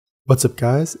What's up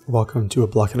guys, welcome to a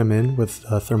block and I'm in with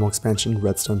thermal expansion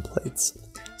redstone plates.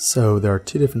 So there are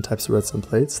two different types of redstone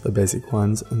plates, the basic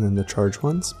ones and then the charged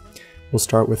ones. We'll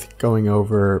start with going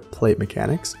over plate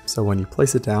mechanics. So when you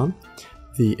place it down,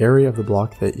 the area of the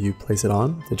block that you place it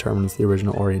on determines the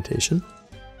original orientation.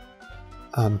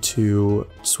 To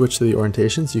switch to the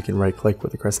orientations, you can right click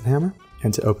with the crescent hammer,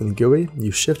 and to open the GUI,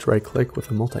 you shift right click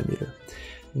with a multimeter.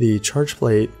 The charge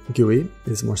plate GUI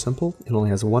is more simple. It only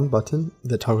has one button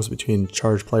that toggles between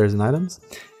charged players and items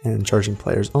and charging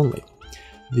players only.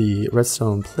 The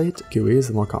redstone plate GUI is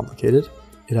more complicated.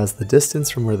 It has the distance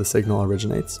from where the signal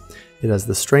originates, it has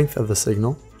the strength of the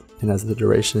signal, and has the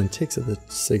duration and ticks of the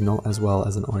signal, as well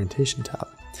as an orientation tab.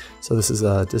 So this is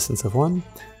a distance of 1,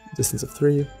 distance of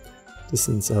 3,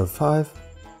 distance of 5.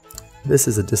 This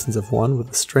is a distance of 1 with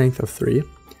a strength of 3.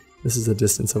 This is a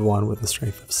distance of 1 with a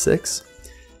strength of 6.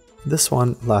 This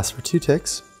one lasts for 2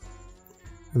 ticks,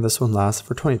 and this one lasts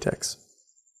for 20 ticks.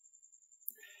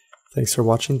 Thanks for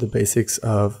watching the basics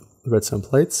of the redstone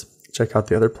plates. Check out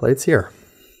the other plates here.